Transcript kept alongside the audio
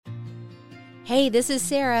Hey, this is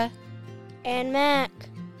Sarah. And Mac.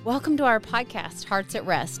 Welcome to our podcast, Hearts at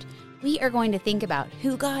Rest. We are going to think about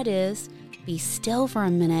who God is, be still for a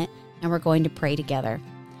minute, and we're going to pray together.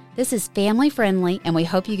 This is family friendly, and we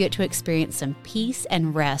hope you get to experience some peace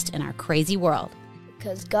and rest in our crazy world.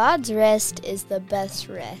 Because God's rest is the best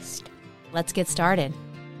rest. Let's get started.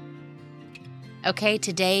 Okay,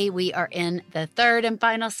 today we are in the third and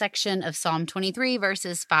final section of Psalm 23,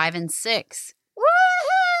 verses 5 and 6. Woohoo!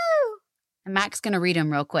 And Mac's going to read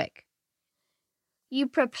them real quick. You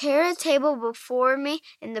prepare a table before me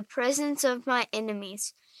in the presence of my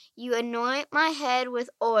enemies. You anoint my head with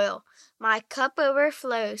oil. My cup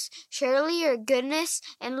overflows. Surely your goodness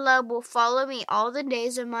and love will follow me all the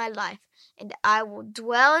days of my life, and I will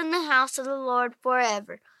dwell in the house of the Lord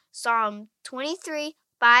forever. Psalm 23,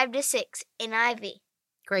 5-6, NIV.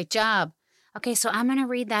 Great job. Okay, so I'm going to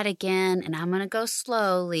read that again, and I'm going to go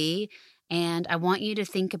slowly, and I want you to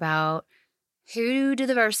think about who do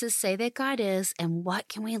the verses say that God is, and what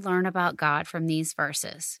can we learn about God from these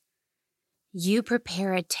verses? You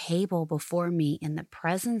prepare a table before me in the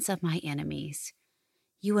presence of my enemies.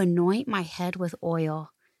 You anoint my head with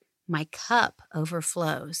oil. My cup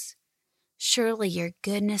overflows. Surely your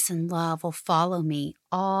goodness and love will follow me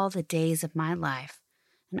all the days of my life,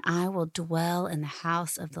 and I will dwell in the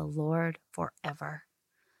house of the Lord forever.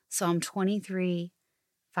 Psalm 23,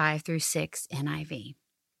 5-6, NIV.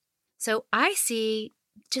 So I see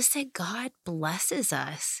just that God blesses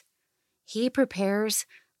us. He prepares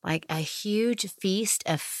like a huge feast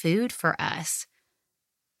of food for us.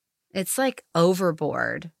 It's like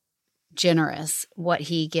overboard generous what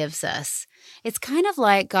he gives us. It's kind of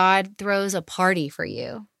like God throws a party for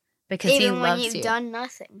you because he loves you. Even when you've done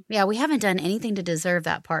nothing. Yeah, we haven't done anything to deserve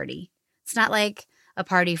that party. It's not like a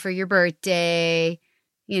party for your birthday.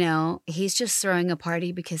 You know, he's just throwing a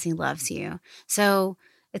party because he loves you. So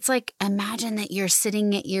it's like, imagine that you're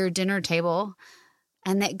sitting at your dinner table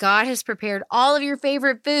and that God has prepared all of your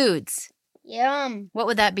favorite foods. Yum. What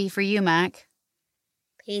would that be for you, Mac?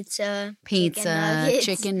 Pizza,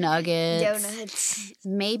 chicken nuggets, donuts.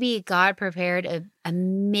 Maybe God prepared an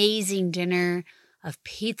amazing dinner of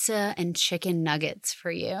pizza and chicken nuggets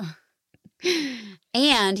for you.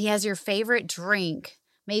 And he has your favorite drink,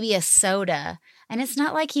 maybe a soda. And it's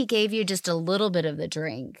not like he gave you just a little bit of the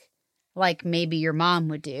drink, like maybe your mom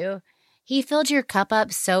would do. He filled your cup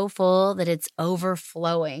up so full that it's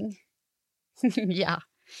overflowing. Yeah.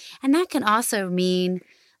 And that can also mean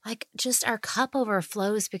like just our cup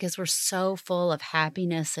overflows because we're so full of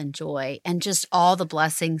happiness and joy and just all the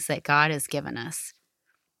blessings that God has given us.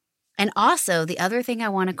 And also the other thing I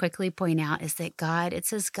want to quickly point out is that it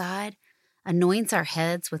says God anoints our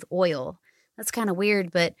heads with oil. That's kind of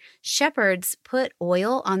weird, but shepherds put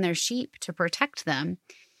oil on their sheep to protect them.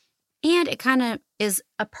 And it kind of is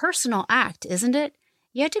a personal act, isn't it?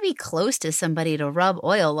 You have to be close to somebody to rub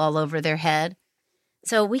oil all over their head.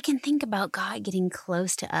 So we can think about God getting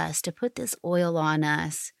close to us, to put this oil on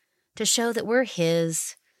us, to show that we're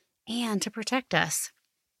his, and to protect us.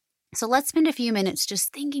 So let's spend a few minutes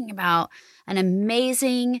just thinking about an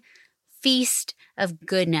amazing feast of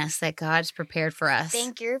goodness that God's prepared for us.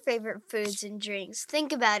 Think your favorite foods and drinks.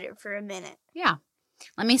 Think about it for a minute. Yeah.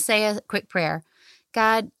 Let me say a quick prayer.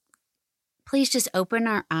 God, please just open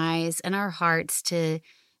our eyes and our hearts to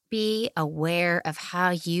be aware of how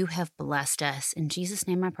you have blessed us. In Jesus'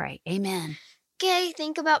 name I pray. Amen. Okay,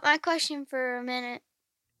 think about my question for a minute.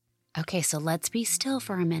 Okay, so let's be still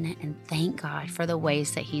for a minute and thank God for the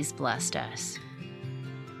ways that he's blessed us.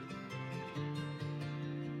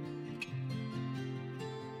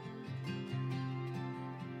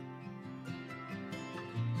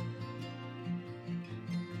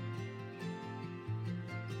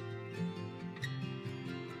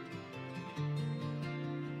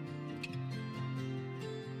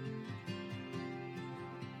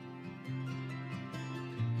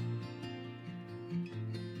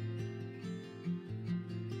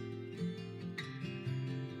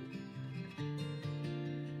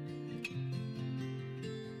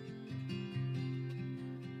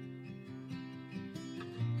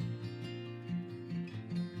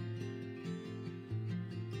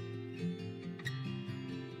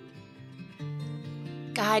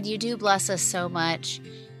 God, you do bless us so much.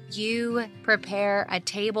 You prepare a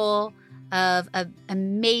table of an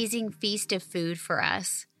amazing feast of food for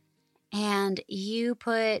us. And you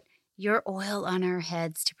put your oil on our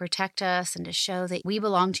heads to protect us and to show that we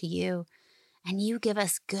belong to you. And you give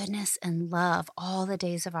us goodness and love all the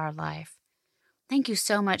days of our life. Thank you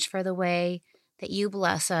so much for the way that you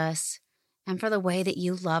bless us and for the way that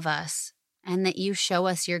you love us and that you show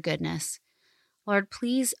us your goodness. Lord,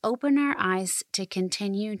 please open our eyes to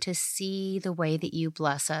continue to see the way that you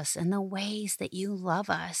bless us and the ways that you love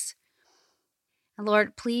us. And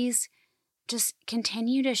Lord, please just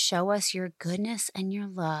continue to show us your goodness and your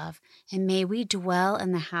love, and may we dwell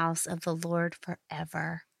in the house of the Lord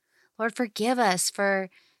forever. Lord, forgive us for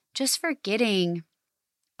just forgetting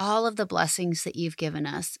all of the blessings that you've given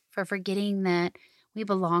us, for forgetting that we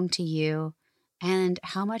belong to you and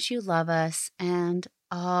how much you love us and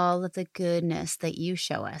all of the goodness that you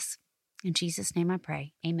show us. In Jesus' name I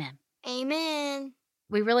pray. Amen. Amen.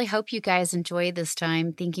 We really hope you guys enjoyed this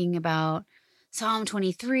time thinking about Psalm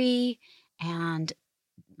 23 and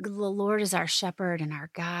the Lord is our shepherd and our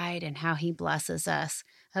guide and how he blesses us.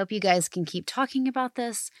 I hope you guys can keep talking about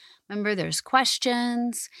this. Remember, there's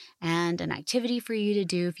questions and an activity for you to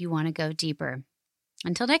do if you want to go deeper.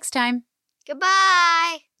 Until next time.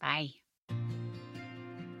 Goodbye. Bye.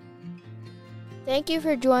 Thank you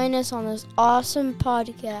for joining us on this awesome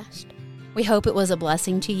podcast. We hope it was a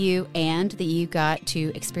blessing to you and that you got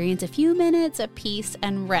to experience a few minutes of peace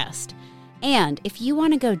and rest. And if you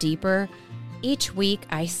want to go deeper, each week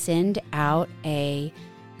I send out a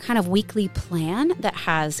kind of weekly plan that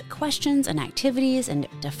has questions and activities and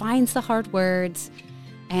defines the hard words.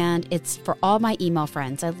 And it's for all my email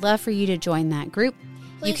friends. I'd love for you to join that group.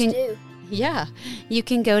 Please do. Yeah. You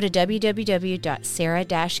can go to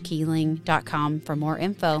www.sarah-keeling.com for more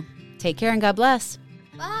info. Take care and God bless.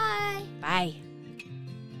 Bye. Bye.